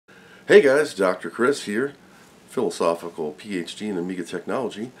Hey guys, Dr. Chris here, philosophical PhD in Amiga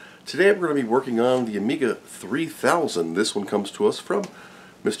technology. Today I'm going to be working on the Amiga 3000. This one comes to us from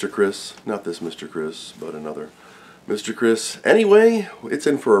Mr. Chris, not this Mr. Chris, but another Mr. Chris. Anyway, it's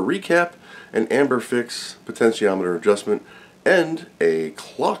in for a recap, an amber fix, potentiometer adjustment, and a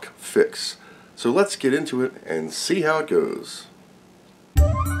clock fix. So let's get into it and see how it goes.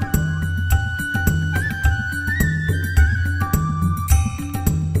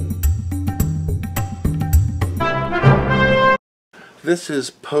 This is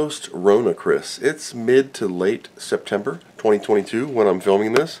post-Rona Chris. It's mid to late September 2022 when I'm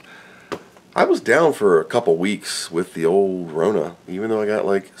filming this. I was down for a couple weeks with the old Rona, even though I got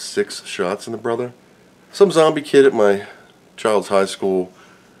like 6 shots in the brother. Some zombie kid at my child's high school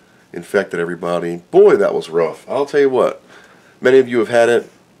infected everybody. Boy, that was rough. I'll tell you what, many of you have had it.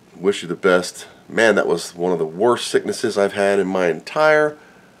 Wish you the best. Man, that was one of the worst sicknesses I've had in my entire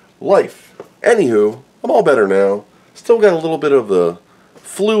life. Anywho, I'm all better now. Still got a little bit of the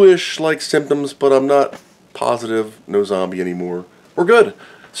flu-ish like symptoms, but I'm not positive, no zombie anymore. We're good.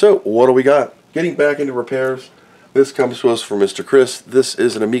 So, what do we got? Getting back into repairs. This comes to us from Mr. Chris. This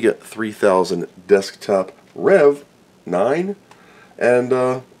is an Amiga 3000 desktop Rev 9.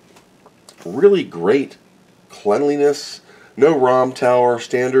 And really great cleanliness. No ROM tower,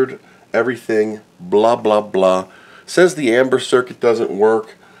 standard, everything, blah, blah, blah. Says the amber circuit doesn't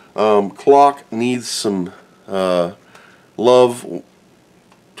work. Clock needs some love.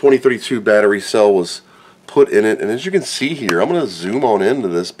 2032 battery cell was put in it, and as you can see here, I'm going to zoom on into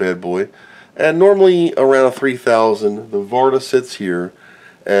this bad boy, and normally around a 3000 the Varga sits here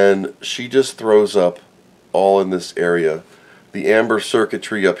and she just throws up all in this area. The amber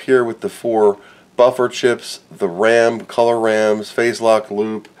circuitry up here with the 4 buffer chips, the RAM, color RAMs, phase lock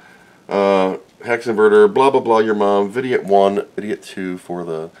loop, hex inverter, blah blah blah, your mom, Vidiot 1, Vidiot 2 for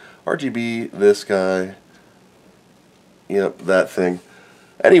the RGB, this guy. Yep, that thing.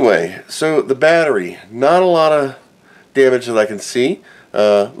 Anyway, so the battery, not a lot of damage that I can see.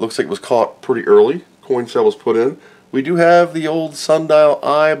 Looks like it was caught pretty early. Coin cell was put in. We do have the old sundial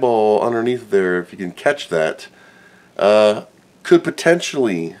eyeball underneath there, if you can catch that. Could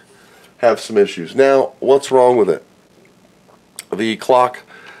potentially have some issues. Now, what's wrong with it? The clock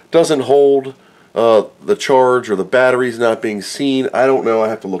doesn't hold the charge, or the battery's not being seen. I don't know. I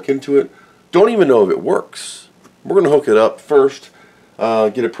have to look into it. Don't even know if it works. We're going to hook it up first,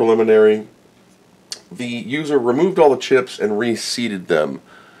 get a preliminary. The user removed all the chips and reseated them.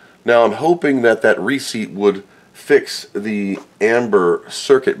 Now I'm hoping that that reseat would fix the amber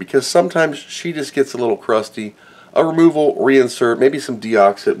circuit, because sometimes she just gets a little crusty. A removal, reinsert, maybe some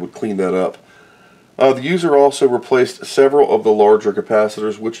deoxit would clean that up. The user also replaced several of the larger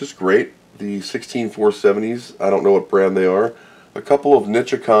capacitors, which is great. The 16470s, I don't know what brand they are. A couple of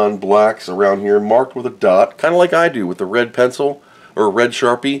Nichicon blacks around here marked with a dot, kind of like I do with the red pencil or red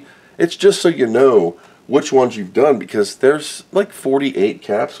Sharpie. It's just so you know which ones you've done, because there's like 48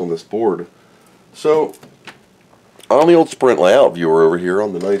 caps on this board. So on the old Sprint layout viewer over here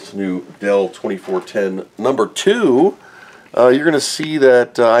on the nice new Dell 2410 number 2, you're going to see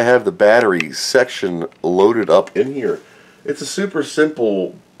that I have the battery section loaded up in here. It's a super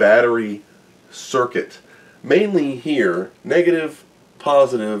simple battery circuit. Mainly here, negative,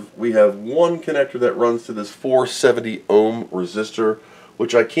 positive, we have one connector that runs to this 470 ohm resistor,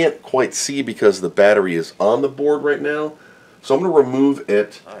 which I can't quite see because the battery is on the board right now. So I'm going to remove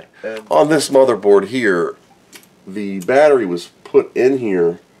it. On this motherboard here, the battery was put in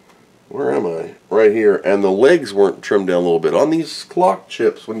here. Where am I? Right here. And the legs weren't trimmed down a little bit. On these clock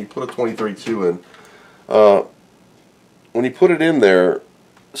chips, when you put a 2032 in, when you put it in there,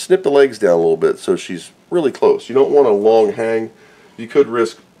 snip the legs down a little bit so she's really close. You don't want a long hang. You could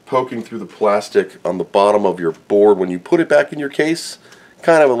risk poking through the plastic on the bottom of your board when you put it back in your case.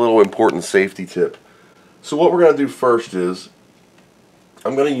 Kind of a little important safety tip. So what we're going to do first is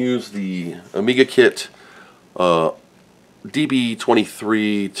I'm going to use the Amiga Kit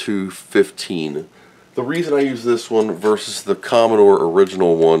DB23215. The reason I use this one versus the Commodore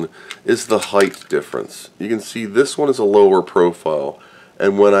original one is the height difference. You can see this one is a lower profile.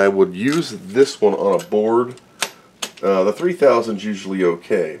 And when I would use this one on a board, the 3000 is usually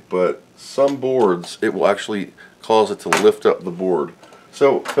okay, but some boards it will actually cause it to lift up the board.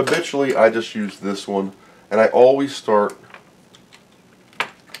 So habitually I just use this one, and I always start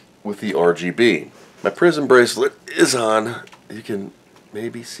with the RGB. My prism bracelet is on. You can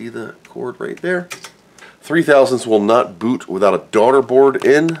maybe see the cord right there. 3000s will not boot without a daughter board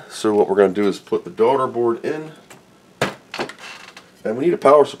in, so what we're going to do is put the daughter board in. And we need a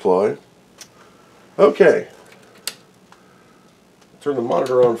power supply. Okay. turn the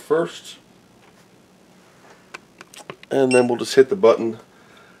monitor on first, and then we'll just hit the button.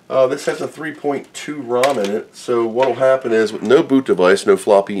 This has a 3.2 ROM in it, so what will happen is with no boot device, no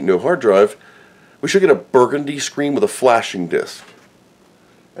floppy, no hard drive, we should get a burgundy screen with a flashing disc.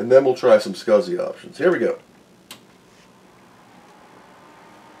 And then we'll try some SCSI options. Here we go.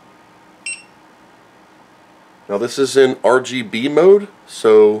 Now this is in RGB mode,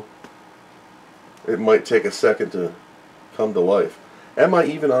 so it might take a second to come to life. Am I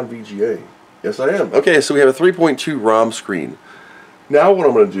even on VGA? Yes, I am. Okay, so we have a 3.2 ROM screen. Now what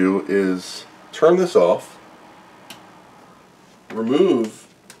I'm going to do is turn this off, remove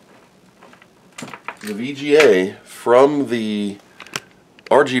the VGA from the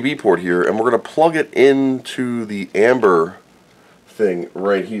RGB port here, and we're going to plug it into the amber thing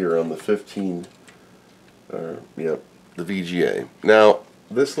right here on the 15, yep, the VGA. Now,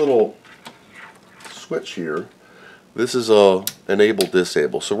 this little switch here, this is a enable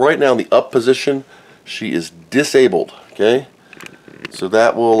disable. So right now in the up position, she is disabled, okay? So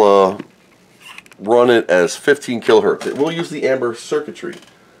that will run it as 15 kilohertz. It will use the amber circuitry.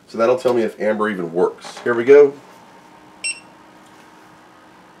 So that'll tell me if amber even works. Here we go.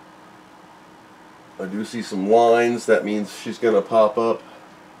 I do see some lines. That means she's going to pop up,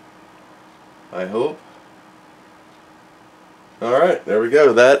 I hope. Alright, there we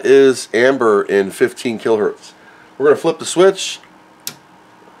go. That is amber in 15 kilohertz. We're going to flip the switch.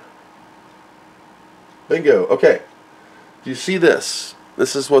 Bingo. Okay. Do you see this?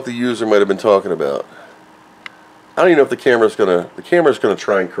 This is what the user might have been talking about. I don't even know if the camera's gonna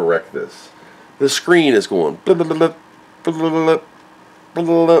try and correct this. The screen is going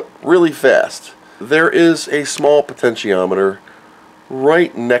really fast. There is a small potentiometer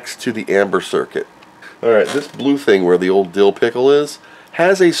right next to the amber circuit. Alright, this blue thing where the old dill pickle is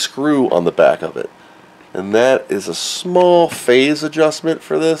has a screw on the back of it. And that is a small phase adjustment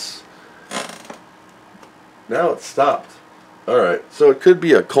for this. Now it's stopped. Alright, so it could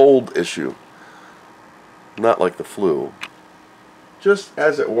be a cold issue. Not like the flu. Just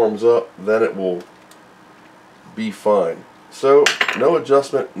as it warms up, then it will be fine. So, no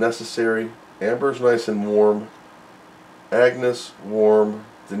adjustment necessary. Amber's nice and warm. Agnes, warm.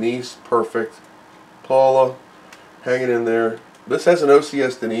 Denise, perfect. Paula, hanging in there. This has an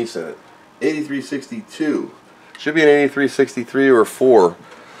OCS Denise in it. 8362. Should be an 8363 or 4.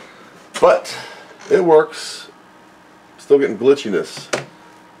 But, it works. Still getting glitchiness.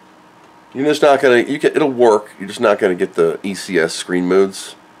 You're just not gonna. It'll work. You're just not gonna get the ECS screen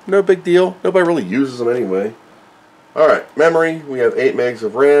modes. No big deal. Nobody really uses them anyway. All right, memory. We have 8 megs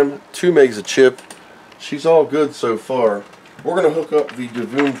of RAM, 2 megs of chip. She's all good so far. We're gonna hook up the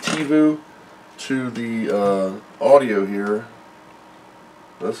Davoon TiVo to the audio here.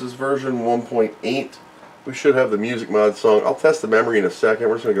 This is version 1.8. We should have the music mod song. I'll test the memory in a second.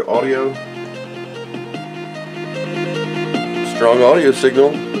 We're just gonna go audio. Strong audio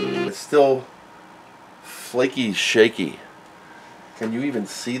signal. It's still flaky, shaky. Can you even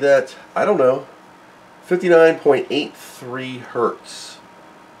see that? I don't know. 59.83 hertz.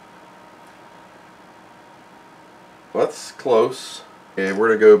 That's close. Okay, we're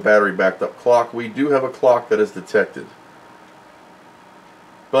going to go battery backed up clock. We do have a clock that is detected.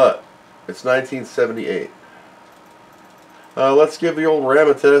 But it's 1978. Let's give the old RAM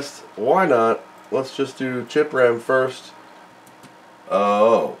a test. Why not? Let's just do chip RAM first.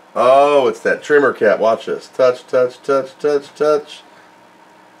 Oh, it's that trimmer cap. Watch this. Touch, touch, touch, touch, touch.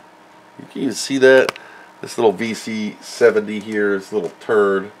 You can even see that. This little VC70 here, this little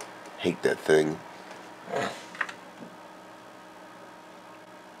turd. Hate that thing.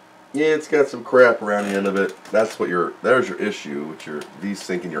 Yeah, it's got some crap around the end of it. That's what there's your issue with your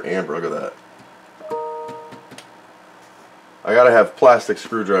V-Sync and your amber. Look at that. I gotta have plastic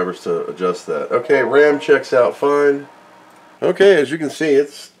screwdrivers to adjust that. Okay, RAM checks out fine. Okay, as you can see,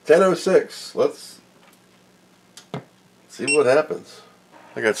 it's 10:06. Let's see what happens.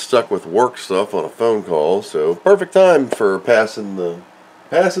 I got stuck with work stuff on a phone call, so perfect time for passing the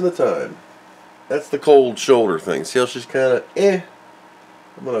time. That's the cold shoulder thing. See how she's kind of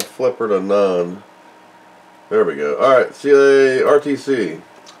I'm gonna flip her to none. There we go. All right, CLA RTC.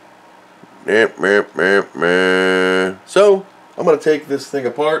 So I'm gonna take this thing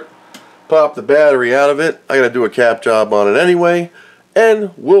apart. Pop the battery out of it. I gotta do a cap job on it anyway,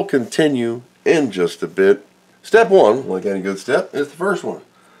 and we'll continue in just a bit. Step 1, like any good step, is the first one.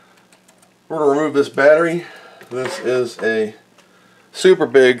 We're gonna remove this battery. This is a super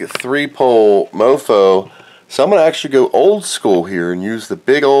big 3-pole mofo, so I'm gonna actually go old school here and use the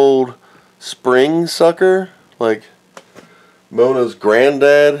big old spring sucker, like Mona's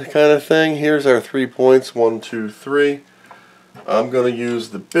granddad kind of thing. Here's our 3 points, 1, 2, 3. I'm going to use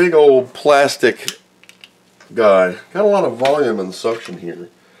the big old plastic guy. Got a lot of volume and suction here.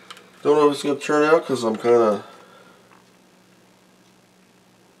 Don't know if it's going to turn out because I'm kind of...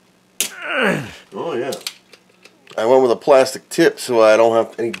 Oh yeah. I went with a plastic tip so I don't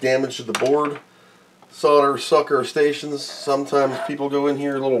have any damage to the board. Solder sucker stations. Sometimes people go in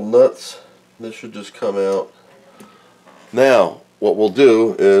here a little nuts. This should just come out. Now, what we'll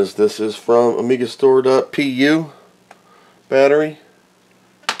do is, this is from AmigaStore.pu battery.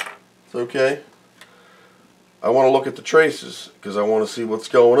 It's okay. I want to look at the traces because I want to see what's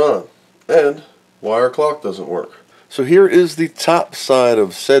going on and why our clock doesn't work. So here is the top side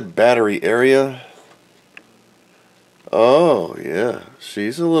of said battery area. Oh yeah,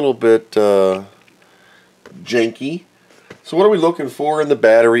 she's a little bit janky. So what are we looking for in the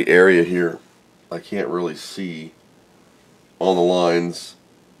battery area here? I can't really see on the lines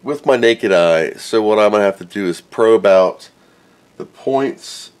with my naked eye, so what I'm going to have to do is probe out the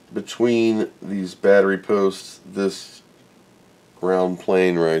points between these battery posts, this ground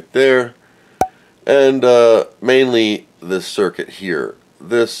plane right there, and mainly this circuit here.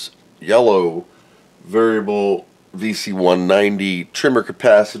 This yellow variable VC190 trimmer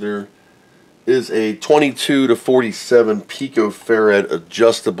capacitor is a 22 to 47 picofarad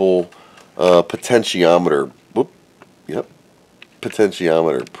adjustable potentiometer. Whoop, yep,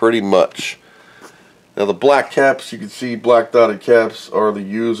 potentiometer, pretty much. Now the black caps, you can see black dotted caps, are the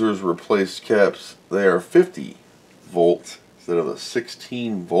user's replaced caps. They are 50 volt instead of the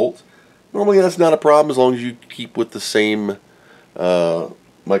 16 volt. Normally that's not a problem as long as you keep with the same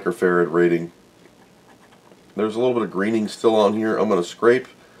microfarad rating. There's a little bit of greening still on here. I'm going to scrape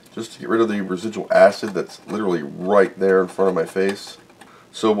just to get rid of the residual acid that's literally right there in front of my face.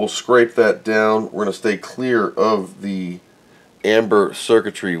 So we'll scrape that down. We're going to stay clear of the amber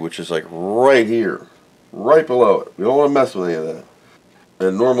circuitry, which is like right here, right below it. We don't want to mess with any of that.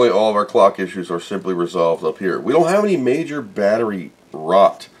 And normally all of our clock issues are simply resolved up here. We don't have any major battery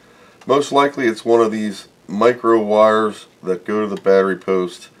rot. Most likely it's one of these micro wires that go to the battery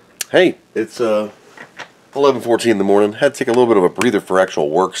post. Hey, it's 11:14 in the morning. Had to take a little bit of a breather for actual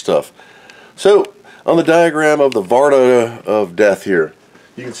work stuff. So, on the diagram of the Varga of death here,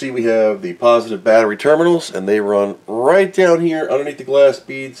 you can see we have the positive battery terminals, and they run right down here underneath the glass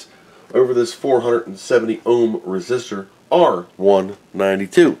beads over this 470 ohm resistor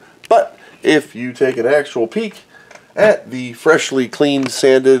R192. But if you take an actual peek at the freshly cleaned,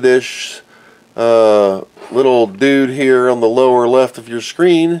 sanded-ish little dude here on the lower left of your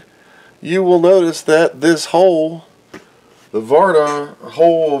screen, you will notice that this hole, the Varga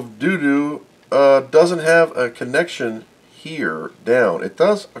hole of doo-doo, doesn't have a connection here down. It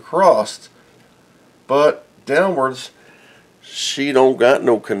does across, but downwards, she don't got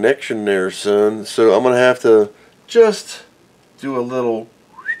no connection there, son. So I'm going to have to just do a little,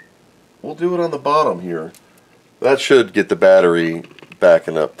 we'll do it on the bottom here. That should get the battery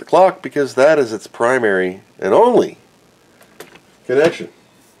backing up the clock because that is its primary and only connection.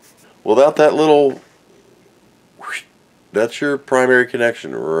 Without that little, that's your primary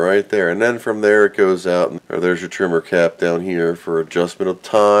connection right there. And then from there it goes out, or there's your trimmer cap down here for adjustment of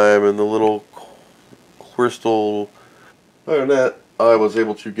time and the little crystal. Other than that, I was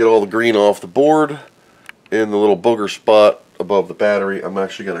able to get all the green off the board in the little booger spot above the battery. I'm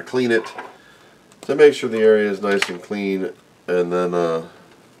actually going to clean it to make sure the area is nice and clean, and then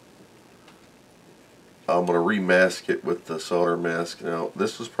I'm going to remask it with the solder mask. Now,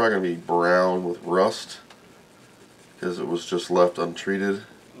 this is probably going to be brown with rust because it was just left untreated.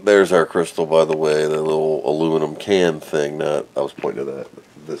 There's our crystal, by the way, the little aluminum can thing. Not, I was pointing to that,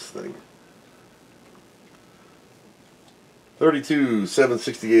 this thing. 32,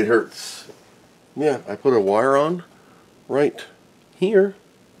 768 hertz. Yeah, I put a wire on right here,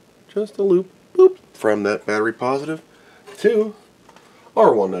 just a loop, boop, from that battery positive to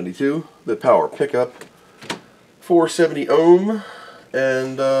R192, the power pickup. 470 ohm,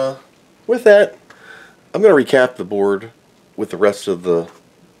 and with that, I'm going to recap the board with the rest of the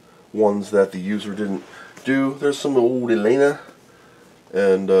ones that the user didn't do. There's some old Elena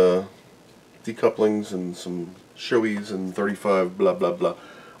and decouplings and some showies and 35 blah blah blah.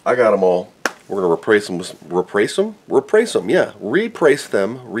 I got them all. We're going to replace them with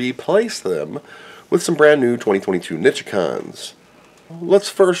some brand new 2022 Nichicons. Let's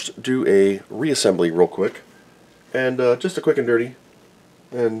first do a reassembly real quick. And just a quick and dirty,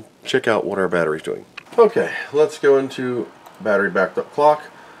 and check out what our battery's doing. Okay, let's go into battery backed up clock,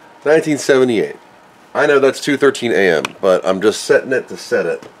 1978. I know that's 2:13 a.m., but I'm just setting it to set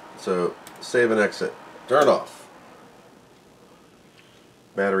it. So save and exit, turn it off.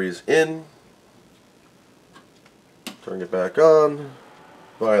 Battery's in. Turn it back on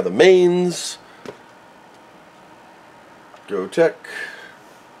via the mains. Go tech.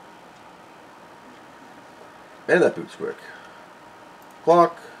 And that boots quick.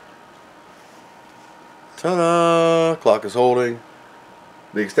 Clock. Ta-da! Clock is holding.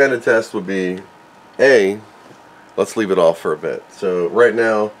 The extended test would be let's leave it off for a bit. So right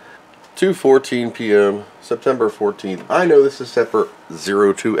now, 2:14 p.m., September 14th. I know this is set for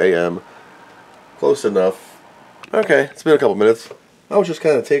 02 a.m. Close enough. Okay, it's been a couple minutes. I was just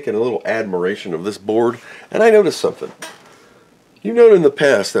kind of taking a little admiration of this board, and I noticed something. You know in the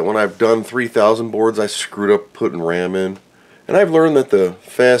past that when I've done 3000 boards, I screwed up putting RAM in. And I've learned that the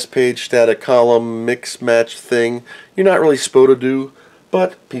fast page static column mix match thing, you're not really supposed to do,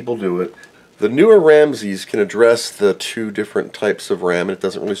 but people do it. The newer Ramses can address the two different types of RAM and it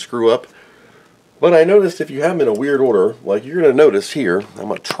doesn't really screw up. But I noticed if you have them in a weird order, like you're going to notice here, I'm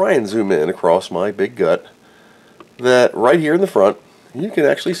going to try and zoom in across my big gut, that right here in the front, you can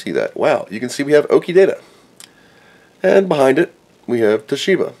actually see that. Wow, you can see we have Oki data. And behind it, we have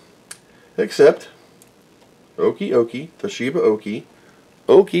Toshiba. Except, Oki, Toshiba, Oki,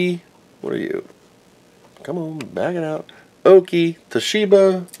 what are you? Come on, back it out. Oki,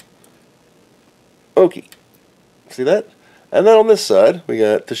 Toshiba, Oki. See that? And then on this side, we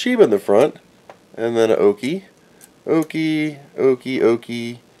got Toshiba in the front, and then Oki. Oki. Where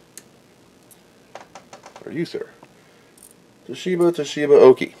are you, sir? Toshiba,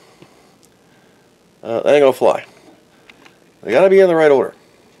 Oki. That ain't gonna fly. They gotta be in the right order.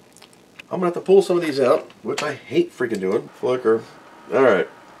 I'm gonna have to pull some of these out, which I hate freaking doing. Flicker. Alright.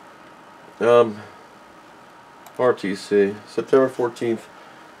 RTC. September 14th,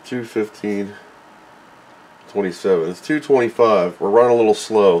 2:15. 27. It's 2:25. We're running a little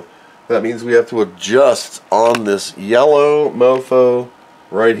slow. That means we have to adjust on this yellow mofo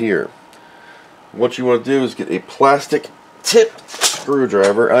right here. What you want to do is get a plastic tip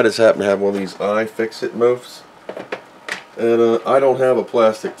screwdriver. I just happen to have one of these iFixit mofs. And I don't have a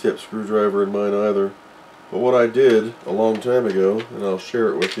plastic tip screwdriver in mine either. But what I did a long time ago, and I'll share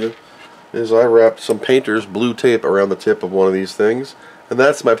it with you, is I wrapped some painter's blue tape around the tip of one of these things. And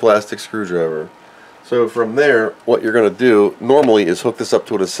that's my plastic screwdriver. So from there, what you're going to do normally is hook this up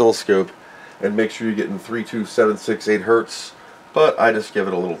to an oscilloscope and make sure you're getting 32768 hertz. But I just give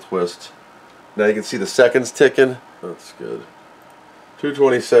it a little twist. Now you can see the seconds ticking. That's good.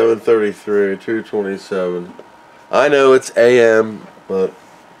 227.33, 227. I know it's AM, but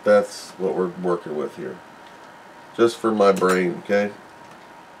that's what we're working with here. Just for my brain, okay?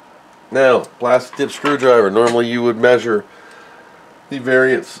 Now, plastic tip screwdriver. Normally you would measure the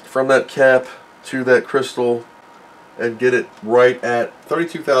variance from that cap to that crystal and get it right at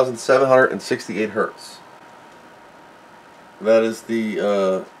 32,768 hertz. That is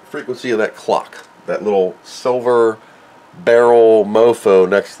the frequency of that clock, that little silver barrel mofo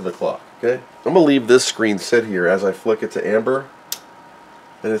next to the clock. Okay, I'm gonna leave this screen sit here as I flick it to amber,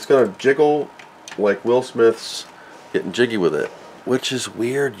 and it's gonna jiggle like Will Smith's Getting Jiggy with It, which is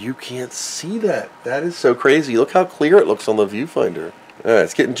weird. You can't see that. That is so crazy. Look how clear it looks on the viewfinder. All right,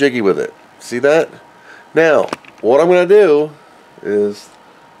 it's getting jiggy with it. See that? Now, what I'm going to do is,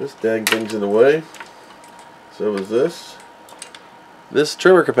 this dang thing's in the way. So is this. This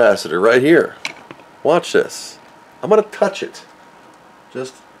trimmer capacitor right here. Watch this. I'm going to touch it.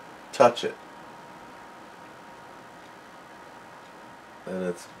 Just touch it. And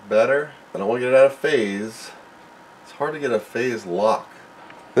it's better. I don't want to get it out of phase. It's hard to get a phase lock.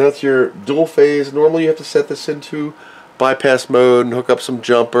 That's your dual phase. Normally you have to set this into bypass mode and hook up some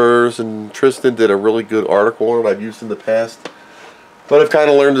jumpers, and Tristan did a really good article on it I've used in the past, but I've kind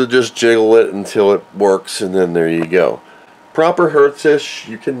of learned to just jiggle it until it works, and then there you go. Proper hertz-ish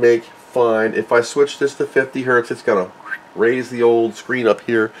you can make fine. If I switch this to 50 hertz, it's gonna raise the old screen up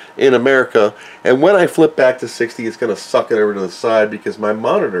here in America, and when I flip back to 60, it's gonna suck it over to the side because my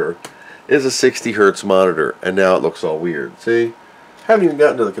monitor is a 60 hertz monitor, and now it looks all weird. See, haven't even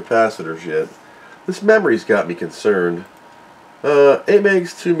gotten to the capacitors yet. This memory's got me concerned. 8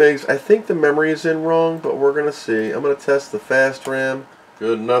 megs, 2 megs. I think the memory is in wrong, but we're going to see. I'm going to test the fast RAM.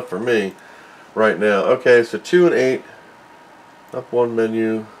 Good enough for me right now. Okay, so 2 and 8. Up one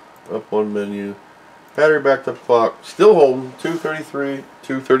menu. Up one menu. Battery backed up clock. Still holding. 233.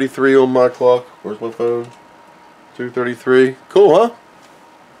 233 on my clock. Where's my phone? 233. Cool, huh?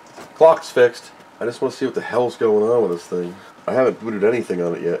 Clock's fixed. I just want to see what the hell's going on with this thing. I haven't booted anything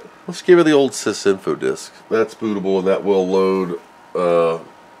on it yet. Let's give it the old sysinfo disk. That's bootable, and that will load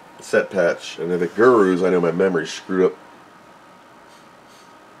set patch. And if it gurus, I know my memory's screwed up.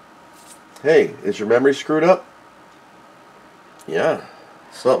 Hey, is your memory screwed up? Yeah,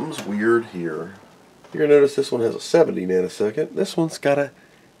 something's weird here. You're going to notice this one has a 70 nanosecond. This one's got a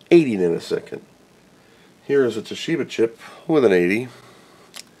 80 nanosecond. Here is a Toshiba chip with an 80.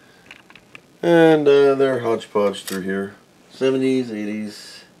 And they're hodgepodge through here. 70s,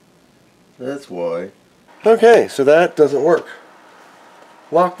 80s. That's why. Okay, so that doesn't work.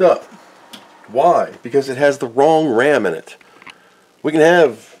 Locked up. Why? Because it has the wrong RAM in it. We can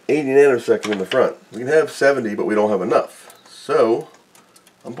have 80 nanosecond in the front. We can have 70, but we don't have enough. So,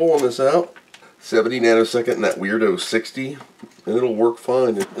 I'm pulling this out. 70 nanosecond and that weirdo 60. And it'll work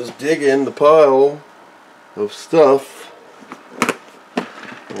fine. Just dig in the pile of stuff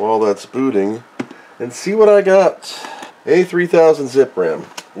while that's booting and see what I got. A3000 zip RAM.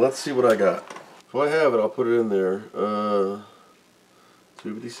 Let's see what I got. If I have it, I'll put it in there.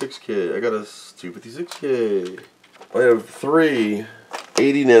 256K. I got a 256K. I have 3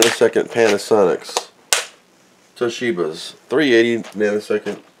 80 nanosecond Panasonics. Toshibas. 3 80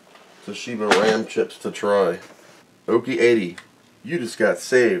 nanosecond Toshiba RAM chips to try. Okie 80. You just got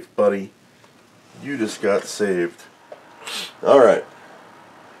saved, buddy. You just got saved. Alright.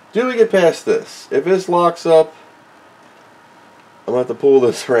 Do we get past this? If this locks up, I'm going to have to pull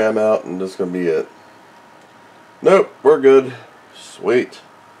this RAM out and that's going to be it. Nope, we're good. Sweet.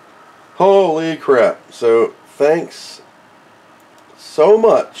 Holy crap. So, thanks so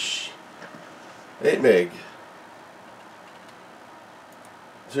much. 8 meg.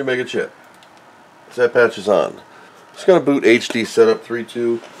 2 mega chip. So that patch is on. Just going to boot HD setup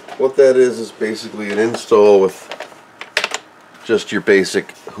 3.2. What that is basically an install with just your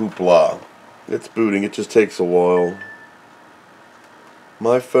basic hoopla. It's booting. It just takes a while.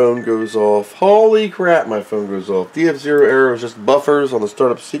 My phone goes off. Holy crap, my phone goes off. DF0 error is just buffers on the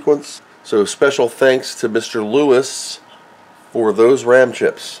startup sequence. So special thanks to Mr. Lewis for those RAM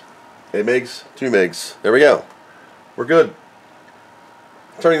chips. 8 megs, 2 megs. There we go. We're good.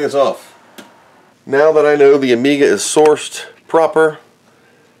 Turning this off. Now that I know the Amiga is sourced proper,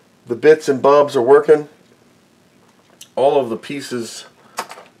 the bits and bobs are working, all of the pieces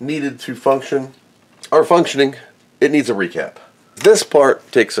needed to function are functioning, it needs a recap. This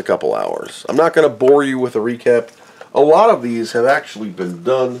part takes a couple hours. I'm not going to bore you with a recap. A lot of these have actually been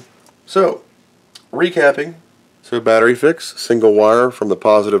done. So, recapping. So battery fix, single wire from the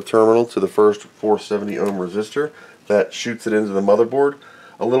positive terminal to the first 470 ohm resistor. That shoots it into the motherboard.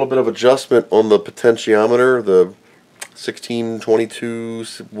 A little bit of adjustment on the potentiometer, the 1622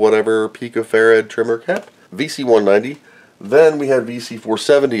 whatever picofarad trimmer cap. VC190. Then we had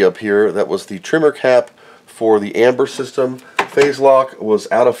VC470 up here. That was the trimmer cap for the amber system. Phase lock was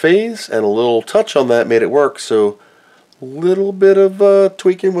out of phase, and a little touch on that made it work. So a little bit of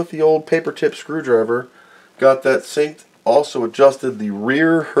tweaking with the old paper tip screwdriver. Got that synced. Also adjusted the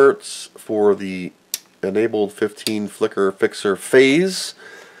rear hertz for the enabled 15 flicker fixer phase.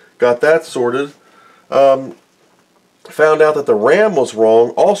 Got that sorted. Found out that the RAM was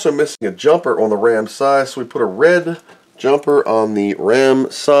wrong. Also missing a jumper on the RAM size. So we put a red jumper on the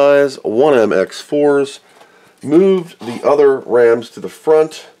RAM size 1MX4s. Moved the other RAMs to the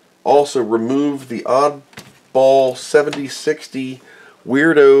front. Also removed the oddball 7060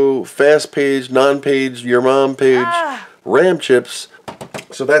 weirdo fast page, non-page, your mom page RAM chips.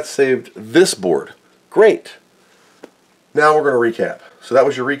 So that saved this board. Great. Now we're going to recap. So that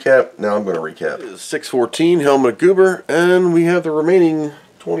was your recap. Now I'm going to recap. 614 helmet goober, and we have the remaining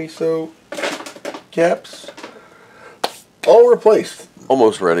 20 so caps all replaced.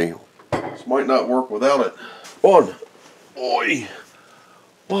 Almost ready. This might not work without it. One. Oi.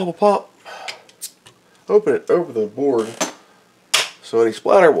 Wobble pop. Open it over the board. So any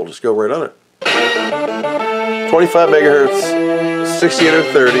splatter will just go right on it. 25 megahertz,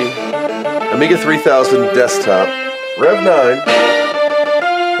 68030, Amiga 3000 desktop, Rev 9.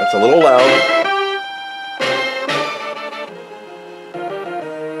 That's a little loud.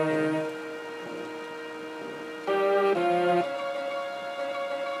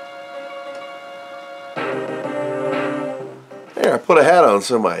 There, I put a hat on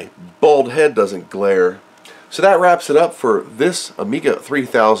so my bald head doesn't glare. So that wraps it up for this Amiga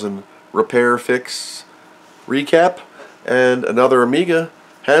 3000 repair fix recap, and another Amiga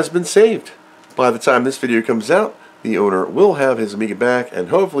has been saved. By the time this video comes out, the owner will have his Amiga back and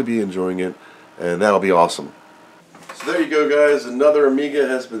hopefully be enjoying it, and that'll be awesome. So there you go, guys, another Amiga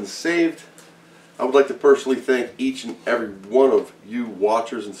has been saved. I would like to personally thank each and every one of you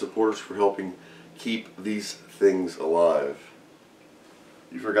watchers and supporters for helping keep these things alive.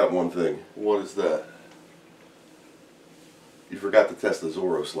 You forgot one thing. What is that? You forgot to test the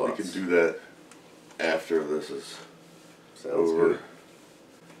Zorro slots. We can do that after this is over. Good.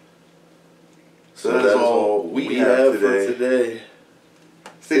 So that is all we have for today.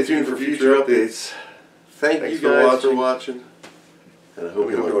 Stay tuned for future updates. Thanks you guys for watching. And I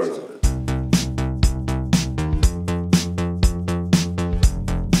hope you learned something.